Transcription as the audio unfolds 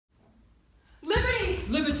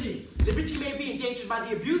Liberty. Liberty may be endangered by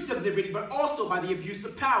the abuse of liberty, but also by the abuse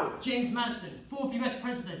of power. James Madison, 4th U.S.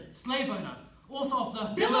 President, slave owner, author of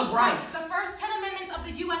the Bill of Rights. The first 10 amendments of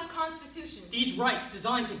the U.S. Constitution. These rights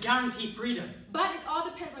designed to guarantee freedom. But it all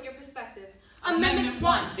depends on your perspective. Amendment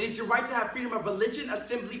 1. It is your right to have freedom of religion,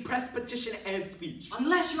 assembly, press, petition, and speech.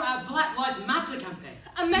 Unless you're at a Black Lives Matter campaign.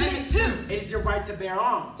 Amendment 2. It is your right to bear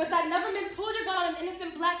arms. But that never meant pull your gun on an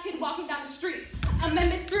innocent black kid walking down the street.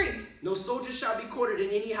 Amendment 3. No soldier shall be quartered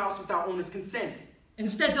in any house without owner's consent.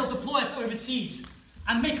 Instead, they'll deploy us overseas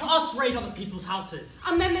and make us raid other people's houses.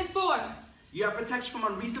 Amendment 4. You have protection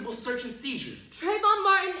from unreasonable search and seizure. Trayvon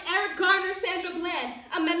Martin, Eric Garner, Sandra Bland.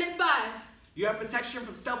 Amendment 5. You have protection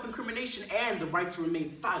from self-incrimination and the right to remain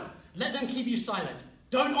silent. Let them keep you silent.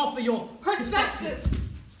 Don't offer your Perspective.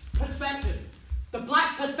 Perspective. The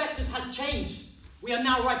black's perspective has changed. We are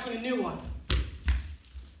now writing a new one.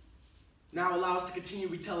 Now allow us to continue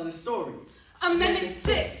retelling the story. Amendment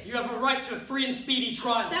 6. You have a right to a free and speedy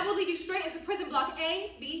trial. That will lead you straight into prison block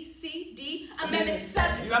A, B, C, D. Amendment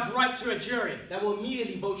 7. You have a right to a jury. That will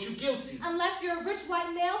immediately vote you guilty. Unless you're a rich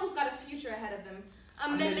white male who's got a future ahead of him.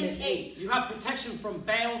 Amendment 8. You have protection from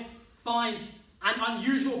bail, fines, and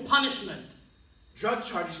unusual punishment. Drug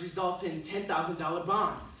charges result in $10,000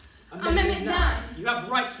 bonds. Amendment 9. You have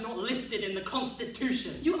rights not listed in the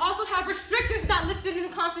Constitution. You also have restrictions not listed in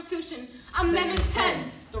the Constitution. Amendment 10.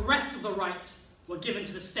 The rest of the rights were given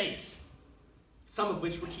to the states. Some of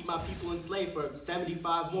which would keep my people enslaved for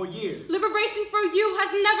 75 more years. Liberation for you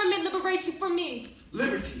has never meant liberation for me.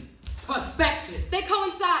 Liberty. Perspective. They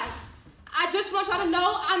coincide. I just want y'all to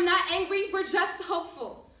know I'm not angry, we're just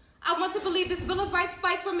hopeful. I want to believe this Bill of Rights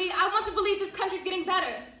fights for me. I want to believe this country's getting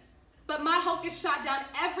better. But my hope gets shot down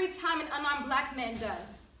every time an unarmed black man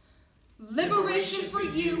does. Liberation for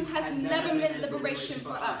you has never meant liberation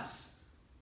for us.